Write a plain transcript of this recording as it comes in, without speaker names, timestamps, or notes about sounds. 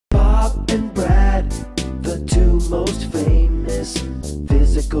and Brad, the two most famous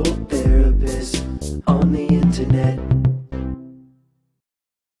physical therapists on the internet.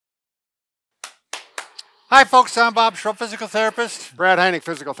 Hi folks, I'm Bob Shld, physical therapist. Brad Heineck,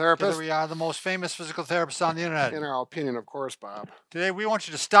 physical therapist. Together we are the most famous physical therapists on the internet. In our opinion, of course, Bob. Today we want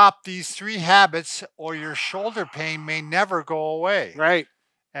you to stop these 3 habits or your shoulder pain may never go away. Right.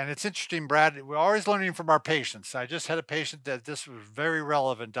 And it's interesting, Brad, we're always learning from our patients. I just had a patient that this was very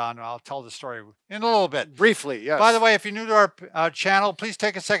relevant on. I'll tell the story in a little bit. Briefly, yes. By the way, if you're new to our channel, please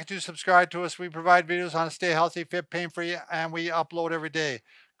take a second to subscribe to us. We provide videos on how to stay healthy, fit, pain-free, and we upload every day.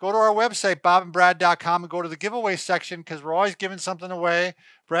 Go to our website, bobandbrad.com, and go to the giveaway section because we're always giving something away.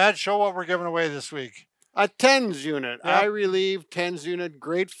 Brad, show what we're giving away this week. A TENS unit. Yep. iReliev TENS unit.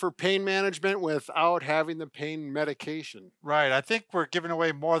 Great for pain management without having the pain medication. Right. I think we're giving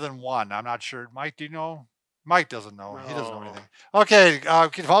away more than one. I'm not sure. Mike, do you know? Mike doesn't know. No. He doesn't know anything. Okay. You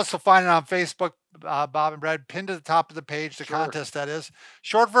can also find it on Facebook, Bob and Brad, pinned to the top of the page, the contest that is.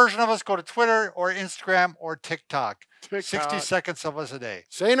 Short version of us, go to Twitter or Instagram or TikTok. 60 seconds of us a day.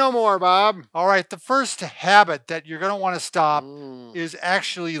 Say no more, Bob. All right. The first habit that you're going to want to stop is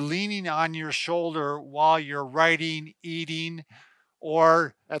actually leaning on your shoulder while you're writing, eating,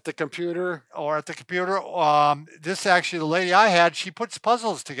 or at the computer. This actually, the lady I had, she puts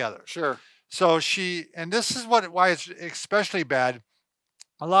puzzles together. Sure. So and this is why it's especially bad.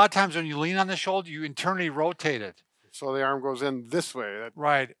 A lot of times when you lean on the shoulder, you internally rotate it. So the arm goes in this way.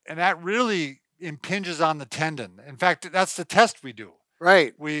 Right. And that really impinges on the tendon. In fact, that's the test we do.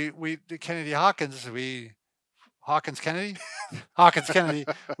 Right. The Kennedy Hawkins, Hawkins Kennedy,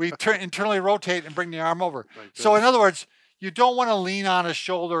 we internally rotate and bring the arm over. Like so in other words, you don't want to lean on a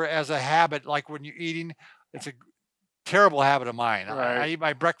shoulder as a habit, like when you're eating. It's a terrible habit of mine. Right. I eat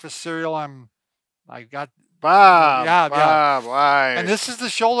my breakfast cereal. I got Bob, why? And this is the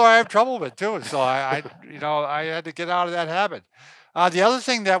shoulder I have trouble with too. So I had to get out of that habit. The other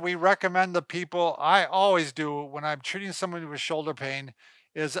thing that we recommend the people, I always do when I'm treating someone with shoulder pain,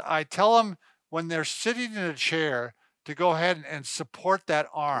 is I tell them when they're sitting in a chair to go ahead and support that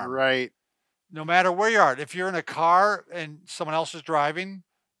arm. Right. No matter where you are. If you're in a car and someone else is driving,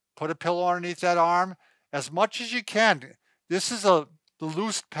 put a pillow underneath that arm as much as you can. This is the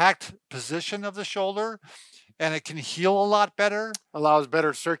loose packed position of the shoulder, and it can heal a lot better. Allows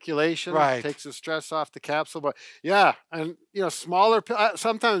better circulation. Right. Takes the stress off the capsule. But yeah, and smaller.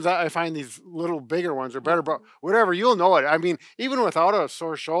 Sometimes I find these little bigger ones are better. But whatever, you'll know it. I mean, even without a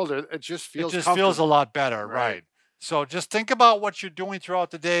sore shoulder, it just feels. It just feels a lot better, right? So just think about what you're doing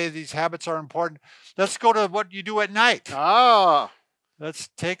throughout the day. These habits are important. Let's go to what you do at night. Let's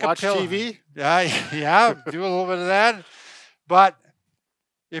take a pill. Watch TV. Yeah, do a little bit of that. But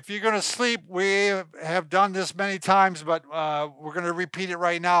if you're going to sleep, we have done this many times, but we're going to repeat it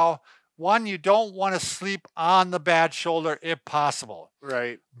right now. One, you don't want to sleep on the bad shoulder if possible.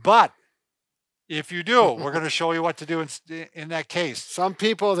 Right. But if you do, we're going to show you what to do in that case. Some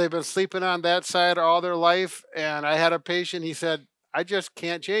people, they've been sleeping on that side all their life. And I had a patient, he said, I just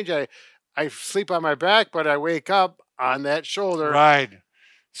can't change. I sleep on my back, but I wake up on that shoulder. Right.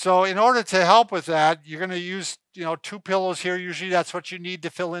 So in order to help with that, you're going to use, 2 pillows here. Usually that's what you need to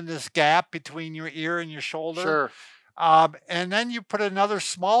fill in this gap between your ear and your shoulder. Sure. And then you put another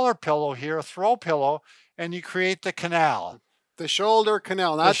smaller pillow here, a throw pillow, and you create the canal. The shoulder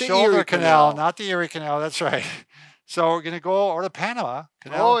canal, not the shoulder erie canal. Not the erie canal. That's right. So we're going to go, or the Panama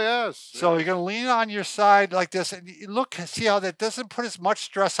canal. Oh, yes. So you're going to lean on your side like this. And see how that doesn't put as much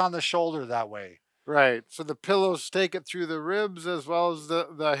stress on the shoulder that way. Right. So the pillows take it through the ribs as well as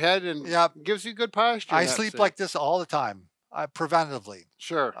the head and gives you good posture. I sleep like this all the time, preventatively.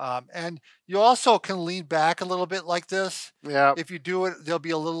 Sure. And you also can lean back a little bit like this. Yeah. If you do it, there'll be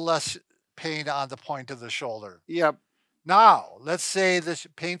a little less pain on the point of the shoulder. Yep. Now, let's say this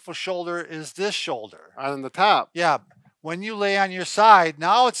painful shoulder is this shoulder. On the top. Yeah. When you lay on your side,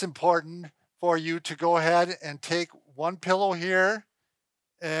 now it's important for you to go ahead and take one pillow here.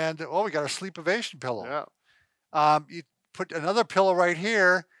 And, we got our sleep-ovation pillow. Yeah. You put another pillow right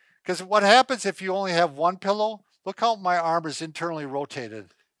here. Because what happens if you only have one pillow? Look how my arm is internally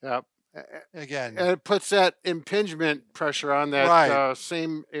rotated. Yep. Again. And it puts that impingement pressure on that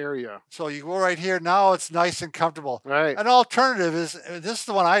same area. So you go right here. Now it's nice and comfortable. Right. An alternative is, this is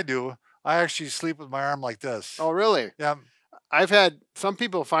the one I do. I actually sleep with my arm like this. Oh, really? Yeah. I've had some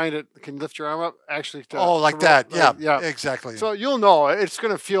people find it can lift your arm up actually. Like that. Yeah, exactly. So you'll know it's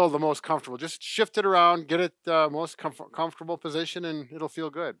going to feel the most comfortable. Just shift it around, get it the most comfortable position, and it'll feel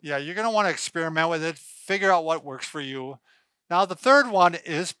good. Yeah, you're going to want to experiment with it, figure out what works for you. Now, the third one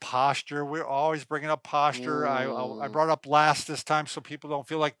is posture. We're always bringing up posture. I brought up last this time so people don't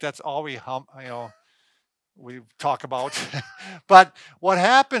feel like that's all we talk about. But what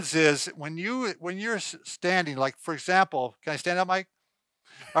happens is when you're standing, like for example, can I stand up, Mike?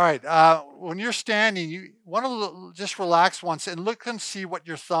 All right. When you're standing, you want to just relax once and look and see what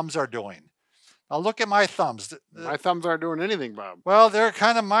your thumbs are doing. Now look at my thumbs. My thumbs aren't doing anything, Bob. Well,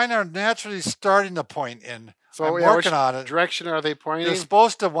 mine are naturally starting to point in. So I'm working on it. Direction are they pointing? They're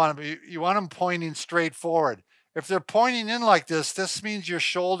supposed to you want them pointing straight forward. If they're pointing in like this means your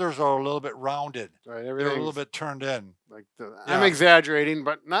shoulders are a little bit rounded. Right, they're a little bit turned in. I'm exaggerating,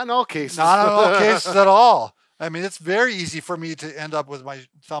 but not in all cases. Not in all cases at all. I mean, it's very easy for me to end up with my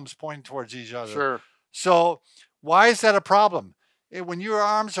thumbs pointing towards each other. Sure. So why is that a problem? When your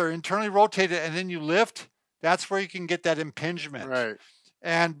arms are internally rotated and then you lift, that's where you can get that impingement. Right.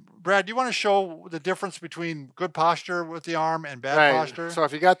 And Brad, do you want to show the difference between good posture with the arm and bad posture? So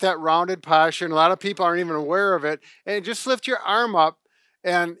if you got that rounded posture, and a lot of people aren't even aware of it, and just lift your arm up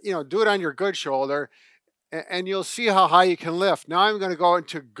and do it on your good shoulder, and you'll see how high you can lift. Now I'm going to go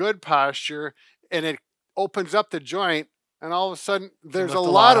into good posture, and it opens up the joint, and all of a sudden there's a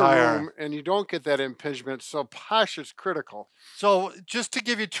lot of room, and you don't get that impingement. So posture is critical. So just to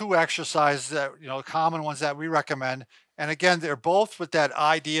give you two exercises that common ones that we recommend. And again, they're both with that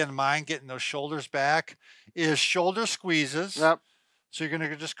idea in mind, getting those shoulders back, is shoulder squeezes. Yep. So you're going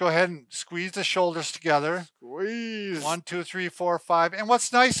to just go ahead and squeeze the shoulders together. Squeeze. 1, 2, 3, 4, 5. And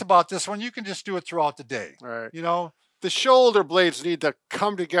what's nice about this one, you can just do it throughout the day. Right. The shoulder blades need to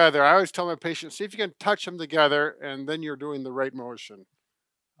come together. I always tell my patients, see if you can touch them together, and then you're doing the right motion.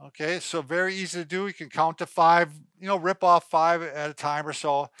 Okay, so very easy to do. You can count to 5, rip off 5 at a time or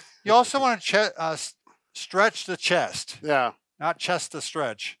so. You also want to stretch the chest. Yeah. Not chest to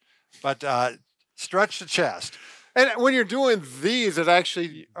stretch, but stretch the chest. And when you're doing these, it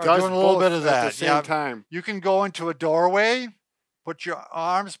actually does doing a little bit of that at the same time. You can go into a doorway, put your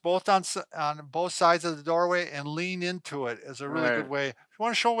arms both on both sides of the doorway, and lean into it is a really good way. If you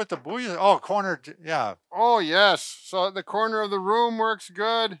want to show what the buoy is, corner, yeah. Oh, yes. So the corner of the room works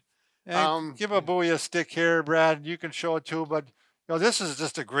good. And give a buoy a stick here, Brad. You can show it too, but this is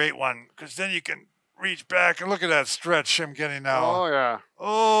just a great one because then you can reach back and look at that stretch I'm getting now. Oh, yeah.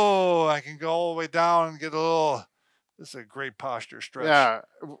 Oh, I can go all the way down and get a little. This is a great posture stretch. Yeah,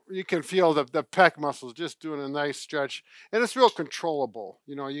 you can feel the pec muscles just doing a nice stretch. And it's real controllable.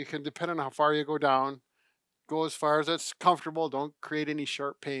 You can, depending on how far you go down, go as far as it's comfortable. Don't create any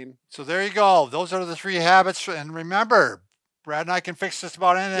sharp pain. So there you go. Those are the 3 habits. And remember, Brad and I can fix just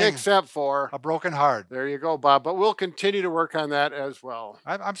about anything. Except for a broken heart. There you go, Bob. But we'll continue to work on that as well.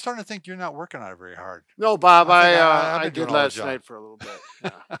 I'm starting to think you're not working on it very hard. No, Bob. I did last night for a little bit.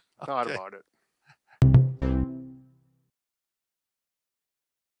 Yeah, thought about it.